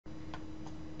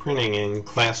printing in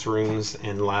classrooms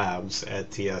and labs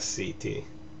at TSCT.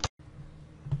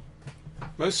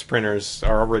 Most printers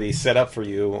are already set up for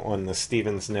you on the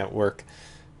Stevens network,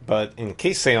 but in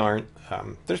case they aren't,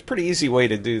 there's a pretty easy way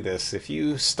to do this. If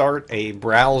you start a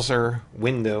browser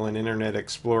window, an Internet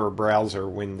Explorer browser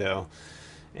window,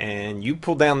 and you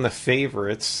pull down the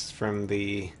favorites from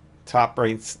the top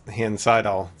right hand side,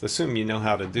 I'll assume you know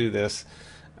how to do this,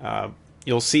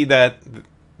 you'll see that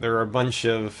there are a bunch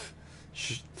of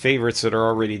favorites that are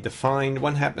already defined.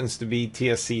 One happens to be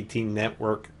TSCT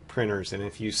network printers, and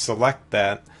if you select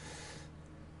that,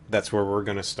 that's where we're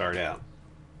going to start out.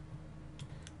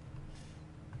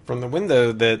 From the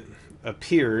window that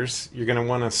appears, you're going to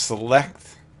want to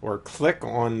select or click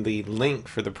on the link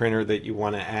for the printer that you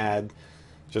want to add.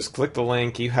 Just click the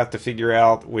link. You have to figure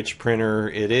out which printer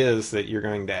it is that you're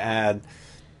going to add,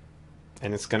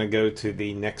 and it's going to go to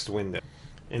the next window.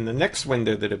 In the next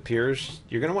window that appears,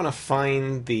 you're going to want to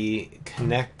find the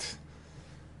connect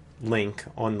link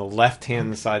on the left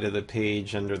hand side of the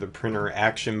page under the printer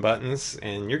action buttons,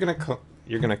 and you're going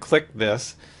to click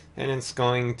this, and it's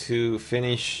going to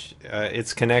finish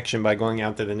its connection by going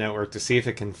out to the network to see if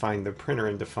it can find the printer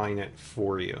and define it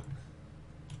for you.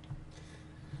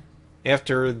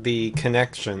 After the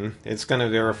connection, it's going to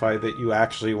verify that you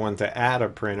actually want to add a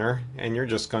printer, and you're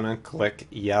just going to click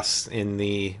yes in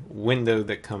the window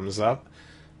that comes up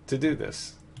to do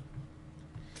this.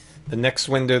 The next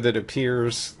window that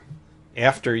appears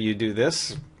after you do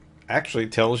this actually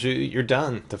tells you you're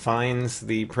done, defines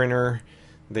the printer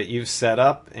that you've set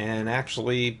up, and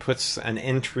actually puts an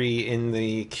entry in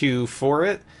the queue for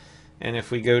it. And if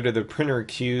we go to the printer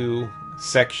queue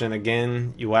section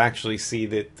again, you actually see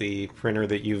that the printer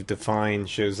that you've defined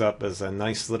shows up as a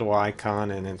nice little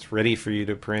icon, and it's ready for you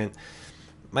to print.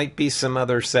 Might be some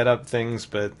other setup things,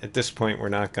 but at this point we're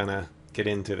not going to get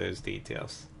into those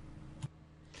details.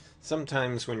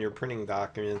 Sometimes when you're printing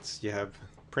documents, you have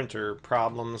printer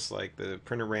problems, like the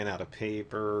printer ran out of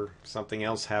paper, something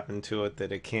else happened to it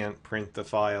that it can't print the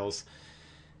files.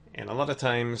 And a lot of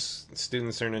times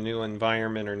students are in a new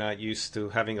environment, are not used to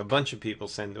having a bunch of people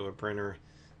send to a printer.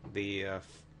 The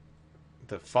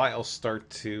files start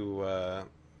to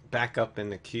back up in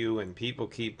the queue, and people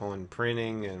keep on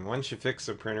printing, and once you fix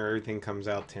the printer, everything comes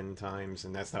out 10 times,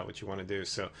 and that's not what you want to do.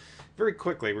 So very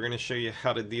quickly, we're going to show you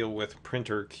how to deal with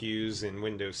printer queues in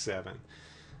Windows 7.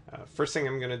 First thing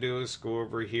I'm going to do is go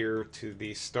over here to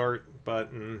the Start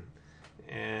button,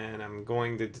 and I'm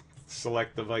going to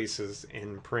select devices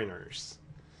and printers.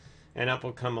 And up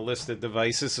will come a list of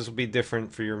devices. This will be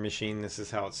different for your machine. This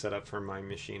is how it's set up for my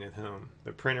machine at home.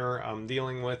 The printer I'm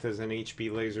dealing with is an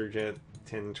HP LaserJet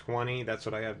 1020. That's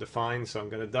what I have defined, so I'm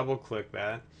going to double click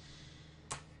that.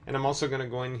 And I'm also going to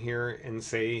go in here and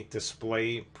say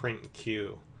Display Print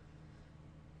Queue.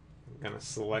 I'm going to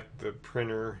select the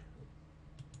printer,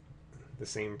 the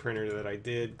same printer that I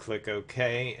did, click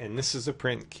OK, and this is a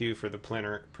print queue for the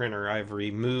printer. I've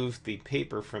removed the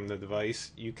paper from the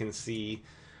device. You can see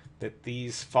that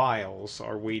these files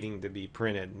are waiting to be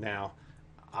printed. Now,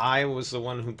 I was the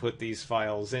one who put these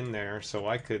files in there, so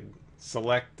I could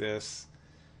select this,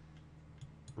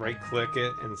 right click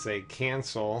it, and say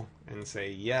cancel, and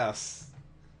say yes,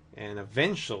 and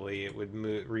eventually it would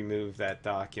remove that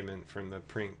document from the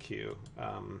print queue.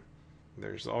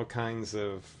 There's all kinds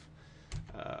of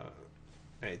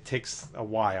it takes a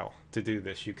while to do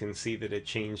this. You can see that it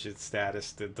changed its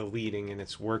status to deleting, and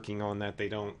it's working on that. They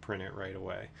don't print it right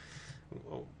away.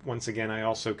 Once again, I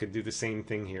also could do the same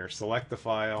thing here. Select the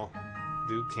file,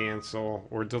 do cancel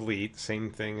or delete,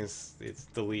 same thing as it's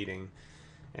deleting,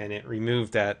 and it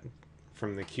removed that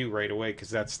from the queue right away because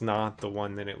that's not the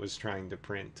one that it was trying to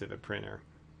print to the printer.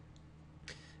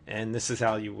 And this is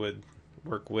how you would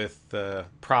work with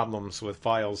problems with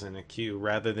files in a queue,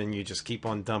 rather than you just keep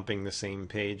on dumping the same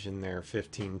page in there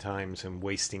 15 times and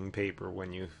wasting paper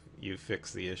when you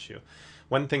fix the issue.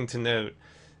 One thing to note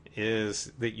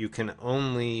is that you can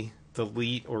only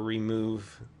delete or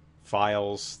remove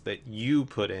files that you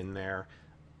put in there.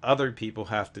 Other people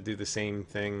have to do the same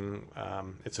thing.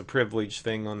 It's a privileged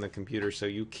thing on the computer, so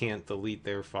you can't delete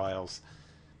their files.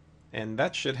 And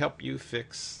that should help you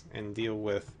fix and deal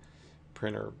with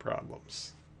printer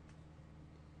problems.